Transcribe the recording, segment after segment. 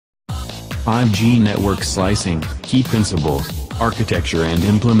5G network slicing, key principles, architecture and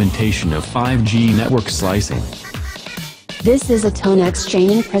implementation of 5G network slicing. This is a Tonex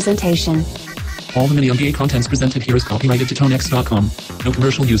training presentation. All the MediaMBA contents presented here is copyrighted to Tonex.com. No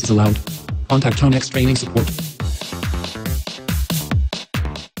commercial use is allowed. Contact Tonex Training Support.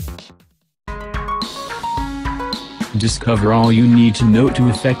 Discover all you need to know to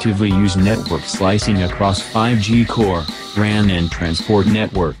effectively use network slicing across 5G core, RAN and transport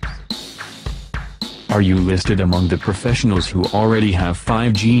networks. Are you listed among the professionals who already have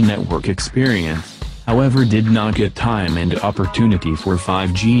 5G network experience, however did not get time and opportunity for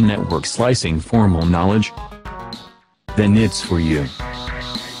 5G network slicing formal knowledge? Then it's for you.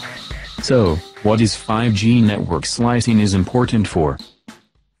 So, what is 5G network slicing is important for?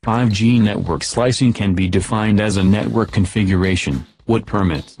 5G network slicing can be defined as a network configuration, what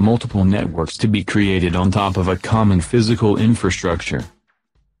permits multiple networks to be created on top of a common physical infrastructure.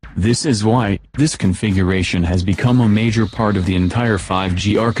 This is why this configuration has become a major part of the entire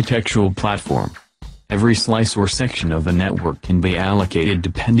 5G architectural platform. Every slice or section of the network can be allocated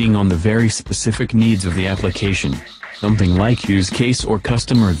depending on the very specific needs of the application, something like use case or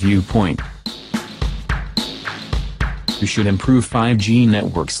customer viewpoint. You should improve 5G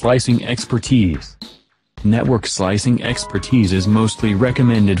network slicing expertise. Network slicing expertise is mostly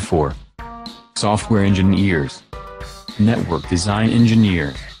recommended for software engineers, network design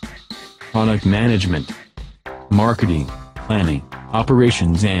engineers, product management, marketing, planning,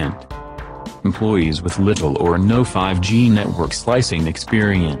 operations and employees with little or no 5G network slicing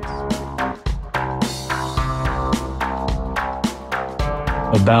experience.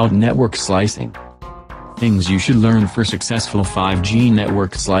 About network slicing. Things you should learn for successful 5G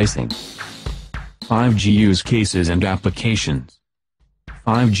network slicing. 5G use cases and applications.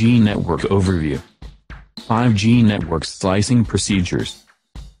 5G network overview. 5G network slicing procedures.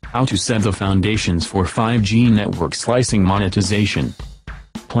 How to set the foundations for 5G network slicing monetization.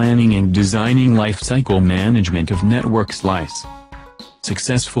 Planning and designing lifecycle management of network slice.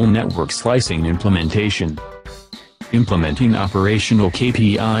 Successful network slicing implementation. Implementing operational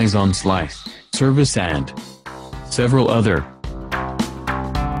KPIs on slice, service and several other.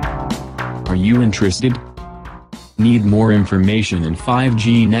 Are you interested? Need more information in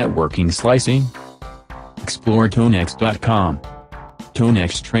 5G networking slicing? Explore Tonex.com.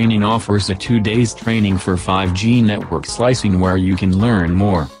 Tonex Training offers a 2-day training for 5G network slicing where you can learn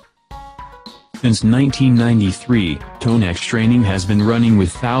more. Since 1993, Tonex Training has been running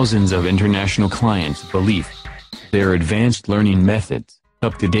with thousands of international clients. Their advanced learning methods,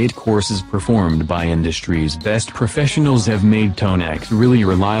 up-to-date courses performed by industry's best professionals have made Tonex really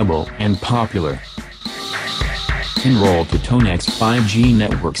reliable and popular. Enroll to Tonex 5G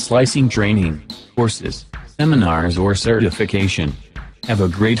network slicing training, courses, seminars or certification. Have a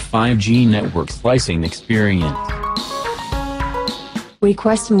great 5G network slicing experience.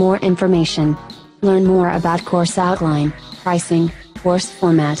 Request more information. Learn more about course outline, pricing, course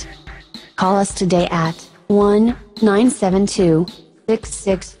format. Call us today at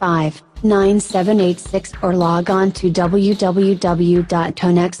 1-972-665-9786 or log on to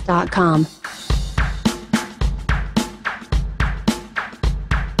www.tonex.com.